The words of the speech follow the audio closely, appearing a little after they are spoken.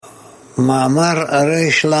מאמר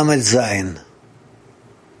ריש למד זין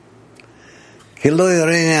כי לא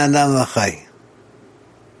יראני אדם וחי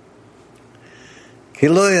כי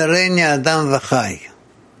לא יראני אדם וחי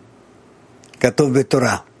כתוב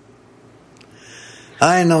בתורה. On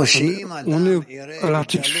est à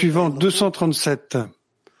l'article suivant 237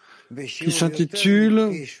 qui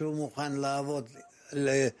s'intitule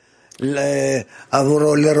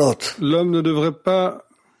L'homme ne devrait pas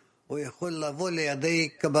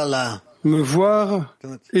me voir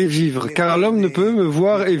et vivre, car l'homme ne peut me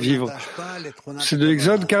voir et vivre. C'est de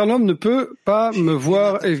l'Exode, car l'homme ne peut pas me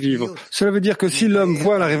voir et vivre. Cela veut dire que si l'homme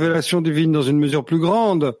voit la révélation divine dans une mesure plus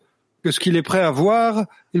grande que ce qu'il est prêt à voir,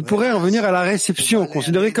 il pourrait en venir à la réception,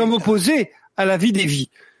 considérée comme opposée à la vie des vies.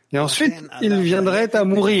 Et ensuite, il viendrait à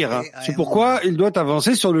mourir. C'est pourquoi il doit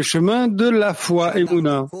avancer sur le chemin de la foi et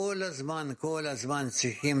Mouna.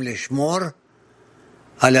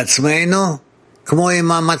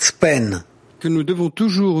 Que nous devons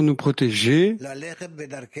toujours nous protéger,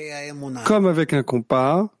 comme avec un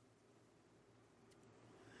compas,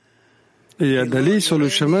 et d'aller sur le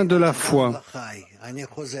chemin de la foi.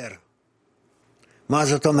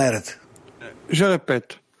 Je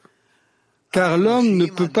répète, car l'homme ne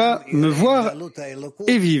peut pas me voir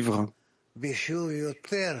et vivre.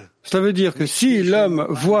 Cela veut dire que si l'homme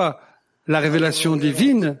voit la révélation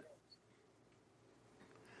divine,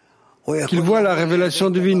 qu'il voit la révélation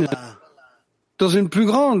divine dans une plus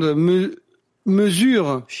grande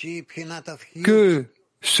mesure que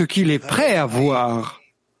ce qu'il est prêt à voir,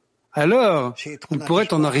 alors il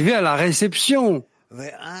pourrait en arriver à la réception,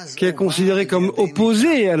 qui est considérée comme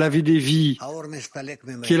opposée à la vie des vies,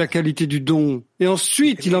 qui est la qualité du don. Et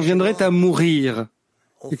ensuite, il en viendrait à mourir,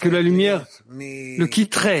 et que la lumière le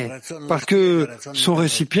quitterait, parce que son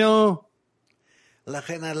récipient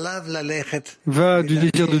va du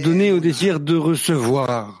désir de donner au désir de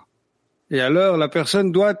recevoir. Et alors, la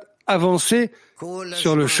personne doit avancer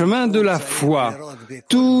sur le chemin de la foi,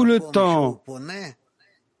 tout le temps.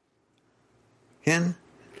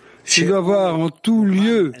 Il doit voir en tout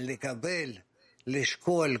lieu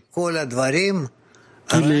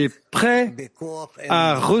qu'il est prêt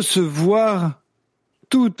à recevoir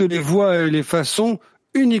toutes les voies et les façons,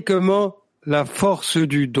 uniquement la force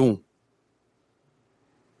du don.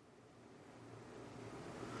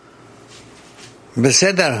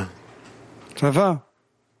 Ça va?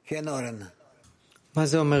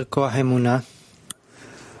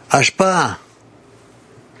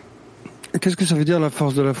 Qu'est-ce que ça veut dire la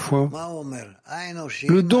force de la foi?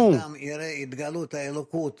 Le don.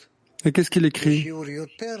 Et qu'est-ce qu'il écrit?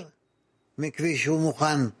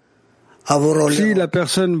 Si la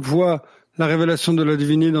personne voit la révélation de la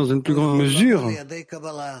divinité dans une plus grande mesure,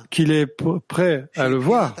 qu'il est prêt à le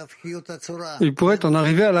voir, il pourrait en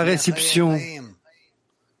arriver à la réception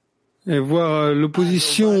et voir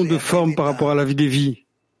l'opposition de forme par rapport à la vie des vies.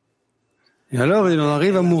 Et alors il en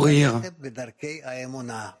arrive à mourir.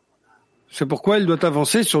 C'est pourquoi il doit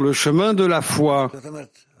avancer sur le chemin de la foi.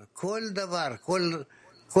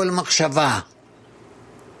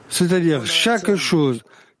 C'est-à-dire chaque chose,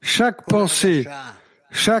 chaque pensée,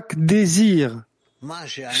 chaque désir,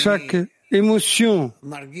 chaque émotion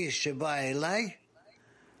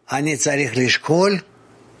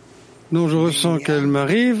dont je ressens qu'elle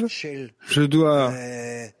m'arrive, je dois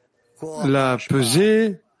la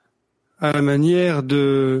peser à la manière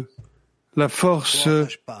de la force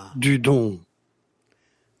du don.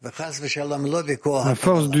 La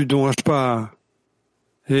force du don, pas.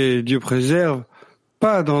 Et Dieu préserve,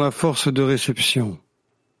 pas dans la force de réception.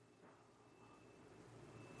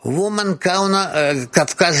 Woman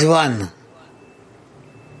Kafkaz One.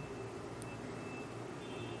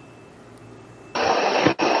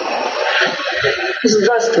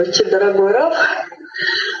 Здравствуйте, дорогой Рав.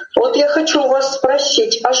 Вот я хочу у вас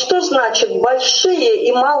спросить, а что значит большие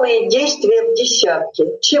и малые действия в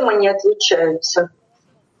десятке? Чем они отличаются?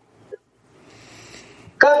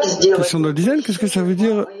 Как сделать? Question de la dizaine, qu'est-ce que ça veut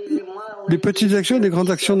dire? Des petites actions et des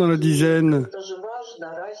grandes actions dans la dizaine.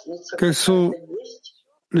 Quelles sont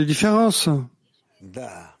les différences?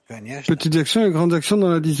 Petites actions et grandes actions dans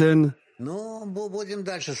la dizaine.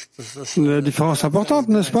 La différence importante,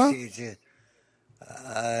 n'est-ce pas?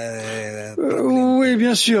 Oui,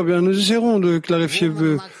 bien sûr. Bien, nous essaierons de clarifier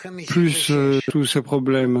plus tous ces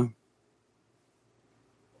problèmes.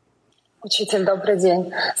 Учитель, добрый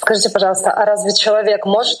день. Скажите, пожалуйста, а разве человек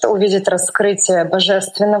может увидеть раскрытие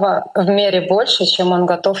Божественного в мере больше, чем он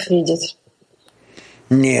готов видеть?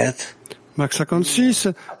 Нет. Max 56,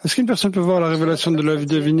 est-ce qu'une personne peut voir la révélation de la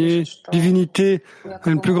divinité à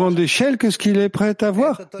une plus grande échelle que ce qu'il est prêt à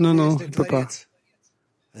voir? Non, il ne peut pas.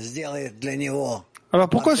 Alors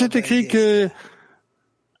pourquoi c'est écrit que,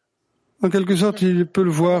 en quelque sorte, il peut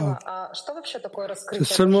le voir? C'est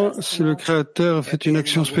seulement si le Créateur fait une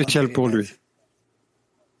action spéciale pour lui.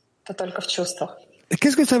 Et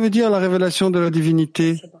qu'est-ce que ça veut dire la révélation de la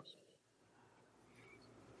divinité?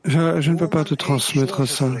 Je ne peux pas te transmettre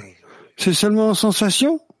ça. C'est seulement en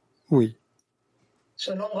sensation? Oui.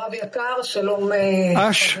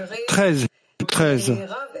 H 13.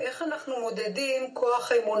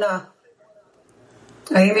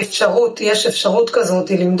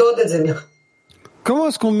 Comment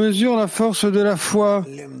est-ce qu'on mesure la force de la foi?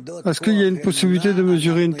 Est-ce qu'il y a une possibilité de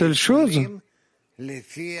mesurer une telle chose?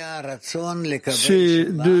 C'est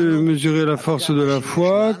de mesurer la force de la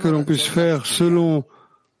foi que l'on puisse faire selon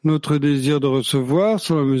notre désir de recevoir,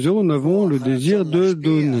 sur la mesure où nous avons le désir de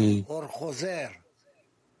donner.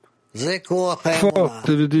 Force,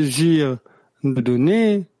 le désir de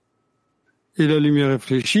donner, et la lumière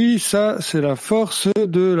réfléchie, ça, c'est la force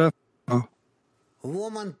de la foi.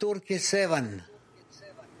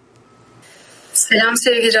 Selam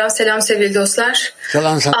sevgili Rav, selam sevgili dostlar.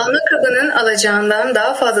 Alma kabının alacağından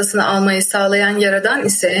daha fazlasını almayı sağlayan Yaradan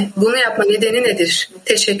ise bunu yapma nedeni nedir?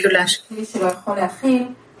 Teşekkürler.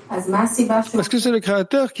 Est-ce que c'est le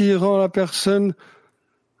Créateur qui rend la personne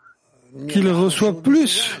qu'il reçoit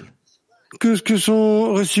plus que ce que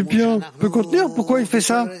son récipient peut contenir? Pourquoi il fait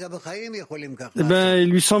ça? Eh bien, il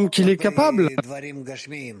lui semble qu'il est capable,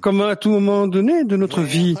 comme à tout moment donné de notre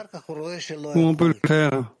vie, où on peut le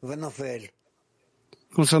faire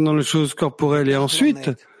concernant les choses corporelles. Et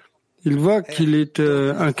ensuite, il voit qu'il est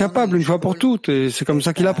incapable une fois pour toutes, et c'est comme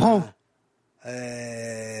ça qu'il apprend.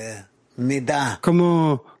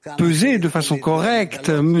 Comment peser de façon correcte,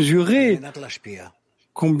 mesurer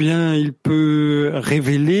combien il peut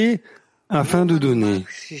révéler afin de donner.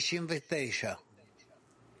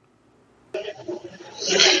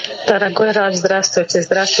 Дорогой Рав, здравствуйте.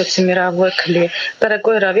 Здравствуйте, мировой Кли.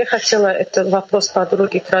 Дорогой Рав, я хотела этот вопрос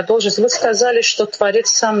подруги продолжить. Вы сказали, что Творец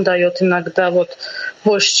сам дает иногда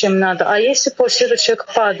больше, чем надо. А если после этого человек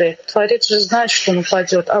падает, Творец же знает, что он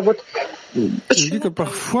упадет. А вот je dis que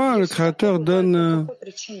parfois le Créateur donne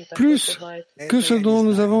plus que ce dont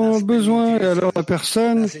nous avons besoin, et alors la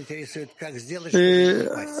personne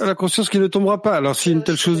a la conscience qu'il ne tombera pas. Alors si une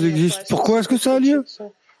telle chose existe, pourquoi est-ce que ça a lieu?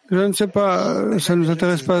 Je ne sais pas, ça ne nous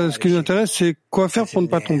intéresse pas. Ce qui nous intéresse, c'est quoi faire pour ne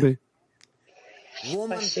pas tomber.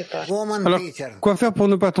 Alors, quoi faire pour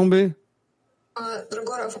ne pas tomber?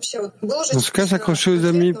 Dans ce cas, s'accrocher aux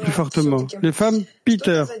amis plus fortement. Les femmes,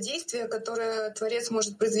 Peter.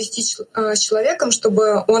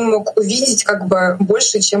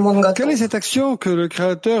 Quelle est cette action que le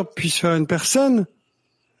Créateur puisse faire à une personne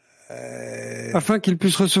afin qu'il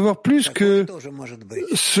puisse recevoir plus que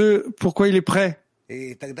ce pourquoi il est prêt?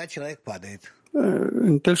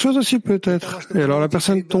 Une telle chose aussi peut-être. Et alors la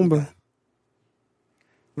personne tombe.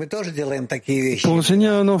 Pour enseigner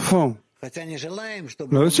à un enfant.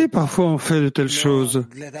 Là aussi, parfois, on fait de telles choses.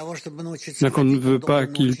 Bien qu'on ne veut pas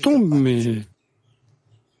qu'il tombe, mais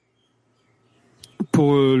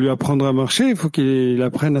pour lui apprendre à marcher, il faut qu'il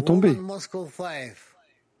apprenne à tomber.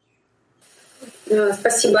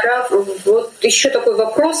 Спасибо, Рав. Вот еще такой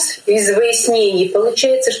вопрос из выяснений.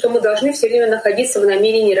 Получается, что мы должны все время находиться в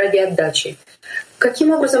намерении ради отдачи.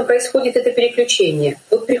 Каким образом происходит это переключение?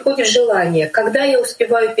 Вот приходит желание. Когда я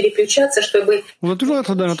успеваю переключаться, чтобы... On doit toujours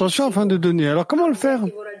être dans l'intention afin de donner. Alors comment le faire?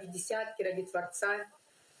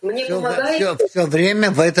 Мне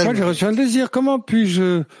помогает... Moi, j'ai reçu un désir. Comment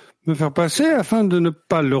puis-je me faire passer afin de ne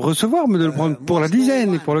pas le recevoir, mais de le prendre pour la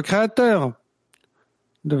dizaine et pour le Créateur?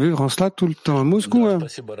 De vivre en cela tout le temps. À Moscou.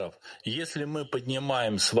 Спасибо, Рав. Если мы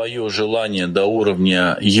поднимаем свое желание до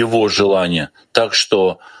уровня его желания, так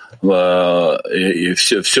что si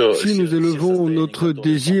nous élevons notre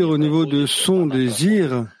désir au niveau de son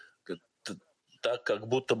désir, alors,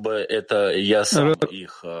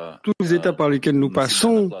 tous les états par lesquels nous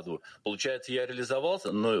passons,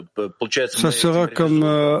 ça sera comme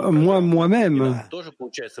moi-même.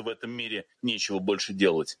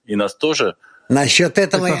 Et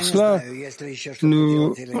par cela,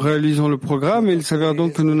 nous réalisons le programme et il s'avère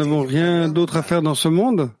donc que nous n'avons rien d'autre à faire dans ce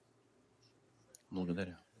monde.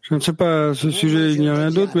 Je ne sais pas, à ce sujet, il n'y a rien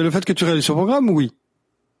d'autre, mais le fait que tu réalises ce programme, oui.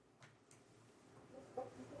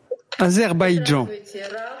 Azerbaïdjan.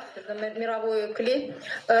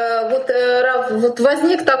 Вот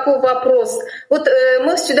возник такой вопрос. Вот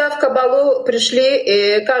мы сюда в Кабалу пришли,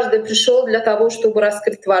 и каждый пришел для того, чтобы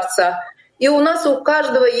раскрыть Творца. И у нас у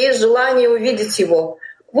каждого есть желание увидеть его.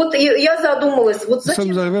 Вот я задумалась, вот Nous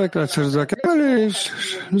sommes arrivés avec la sagesse de la Kabbale et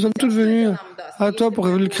nous sommes tous venus à toi pour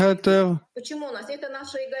révéler le Créateur.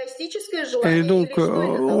 Et donc,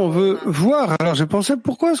 on veut voir. Alors j'ai pensé,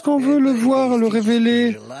 pourquoi est-ce qu'on veut le voir, le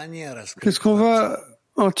révéler? Qu'est-ce qu'on va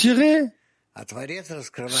en tirer?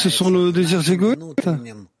 Ce sont nos désirs égoïstes.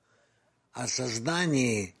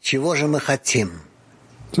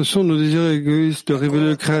 Ce sont nos désirs égoïstes de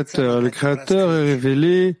révéler le Créateur. Le Créateur est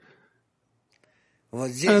révélé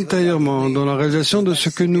intérieurement, dans la réalisation de ce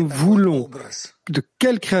que nous voulons, de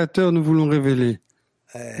quel Créateur nous voulons révéler.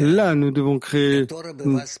 Là, nous devons créer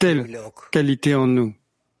une telle qualité en nous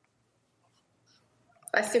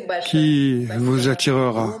qui vous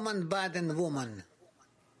attirera.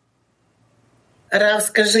 Рав,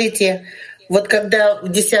 скажите, вот когда в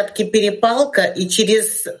десятке перепалка, и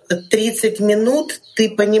через 30 минут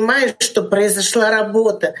ты понимаешь, что произошла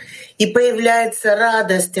работа, и появляется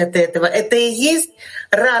радость от этого. Это и есть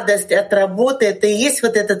радость от работы, это и есть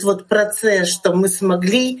вот этот вот процесс, что мы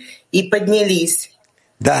смогли и поднялись.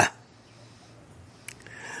 Да.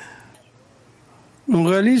 On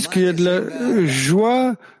réalise qu'il y a de la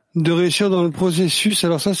joie de réussir dans le processus.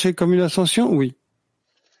 Alors ça, c'est comme une ascension? Oui.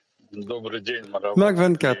 Marc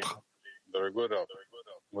 24.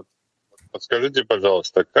 Подскажите,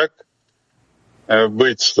 пожалуйста, как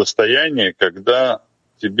быть в состоянии, когда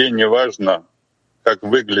тебе не важно, как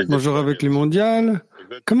выглядит. Bonjour avec les mondiales.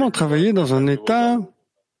 Comment travailler dans un état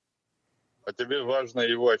А тебе важно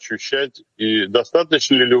его ощущать, и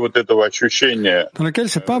достаточно ли вот этого ощущения? Dans lequel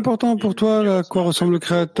c'est pas important pour toi à quoi ressemble le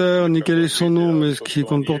Créateur, ni quel est son nom, mais ce qui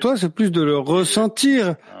compte pour toi, c'est plus de le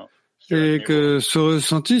ressentir et que ce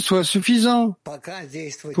ressenti soit suffisant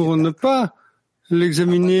pour ne pas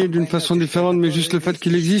l'examiner d'une façon différente, mais juste le fait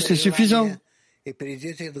qu'il existe est suffisant.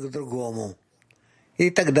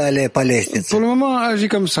 Pour le moment, agis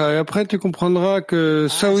comme ça, et après tu comprendras que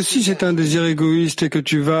ça aussi c'est un désir égoïste et que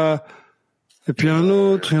tu vas, et puis un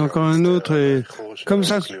autre, et encore un autre, et comme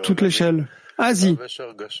ça toute l'échelle. Asie.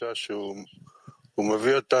 Un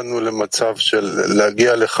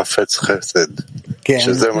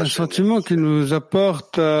sentiment qui nous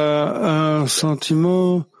apporte à un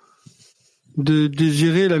sentiment de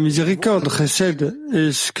désirer la miséricorde, chesed,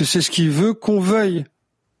 est-ce que c'est ce qu'il veut qu'on veuille?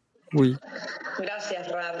 Oui.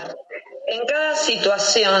 En cada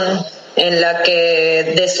situación en la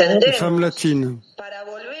que descendemos para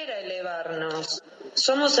volver a elevarnos,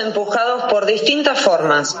 somos empujados por distintas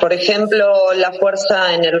formas. Por ejemplo, la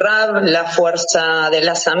fuerza en el Rab, la fuerza de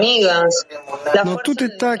las amigas. Dans tout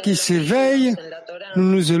état qui s'éveille, nous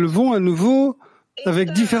nous élevons à nouveau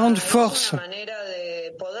avec différentes forces.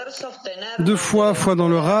 Deux fois dans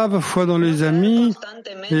le Rab, fois dans les amis,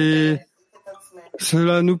 et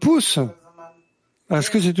cela nous pousse. Est-ce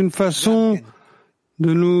que c'est une façon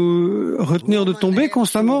de nous retenir de tomber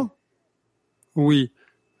constamment? Oui,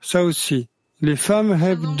 ça aussi. Les femmes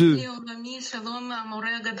rêvent d'eux.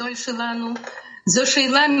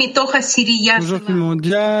 Bonjour le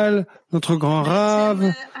mondial, notre grand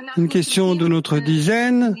rave, une question de notre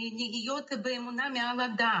dizaine.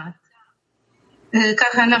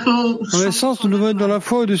 En l'essence, nous devons être dans la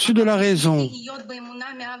foi au-dessus de la raison.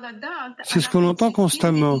 C'est ce qu'on entend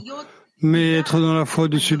constamment. Mais être dans la foi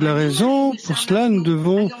au-dessus de la raison, pour cela, nous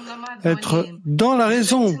devons être dans la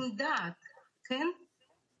raison.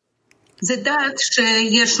 Ces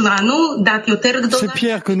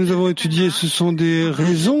pierres que nous avons étudiées, ce sont des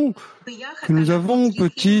raisons que nous avons,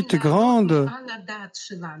 petites, grandes.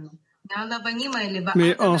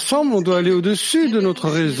 Mais ensemble, on doit aller au-dessus de notre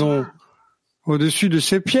raison, au-dessus de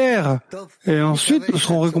ces pierres. Et ensuite, nous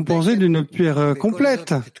serons récompensés d'une pierre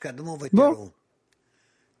complète. Bon.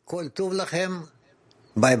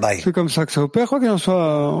 Bye bye. C'est comme ça que ça opère. Quoi qu'il en soit,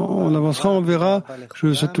 on avancera, on verra. Je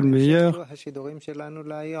vous souhaite tout le meilleur.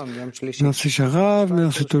 Merci Sharav,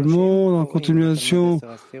 merci tout le monde. En continuation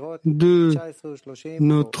de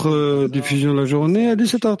notre diffusion de la journée, à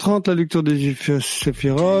 17h30, la lecture des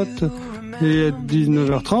Séphiroth et à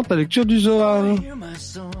 19h30, la lecture du Zohar.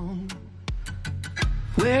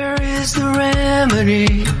 Where is the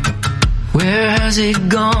remedy? Where has it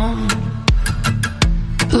gone?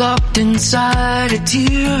 Locked inside a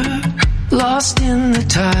tear, lost in the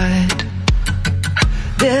tide.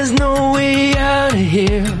 There's no way out of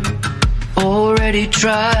here, already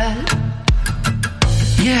tried.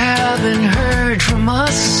 You haven't heard from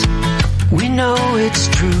us, we know it's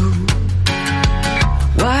true.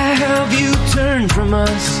 Why have you turned from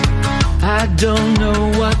us? I don't know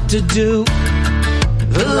what to do.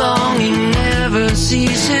 The longing never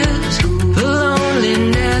ceases, the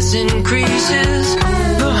loneliness increases,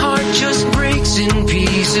 the heart just breaks in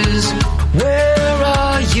pieces. Where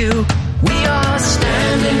are you? We are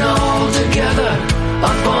standing standing all together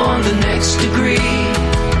up on the next degree.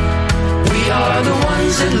 We are the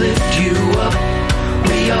ones that lift you up.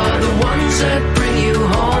 We are the ones that bring you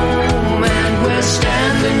home. And we're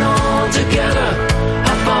standing all together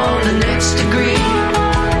up on the next degree.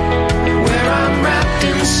 Where I'm wrapped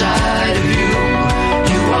inside of you.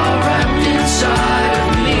 You are wrapped inside of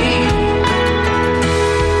me.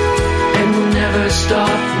 And we'll never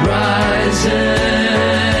stop rising.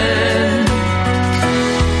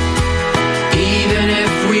 Even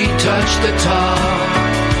if we touch the top.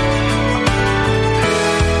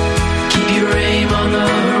 Keep your aim on the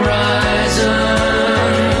horizon.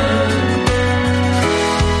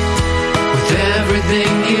 With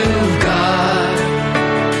everything you've got.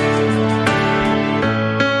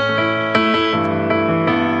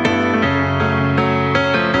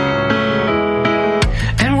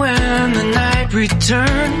 And when the night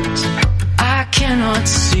returns, I cannot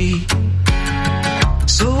see.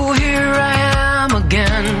 So here I am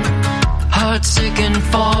again, heartsick and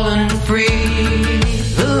fallen free.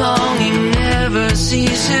 The longing never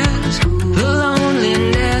ceases, the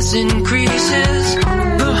loneliness increases,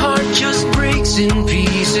 the heart just breaks in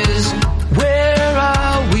pieces. Where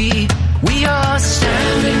are we? We are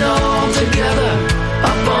standing all together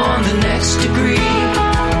up on the next degree.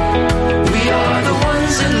 We are the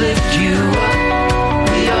ones that lift you up.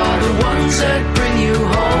 We are the ones that bring you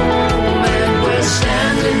home. And we're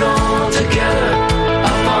standing all together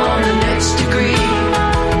up on the next degree.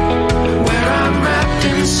 Where I'm wrapped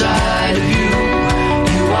inside of you.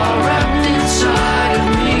 You are wrapped inside of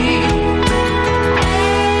me.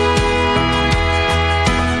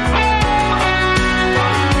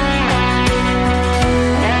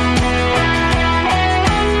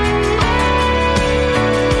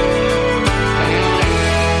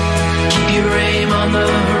 Keep your aim on the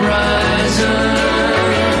horizon.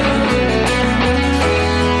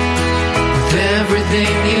 With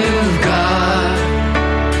everything you've got.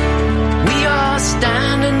 We are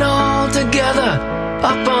standing all together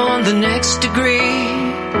up on the next degree.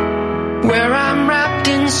 Where I'm wrapped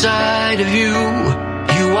inside of you.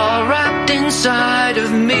 You are wrapped inside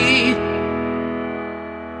of me.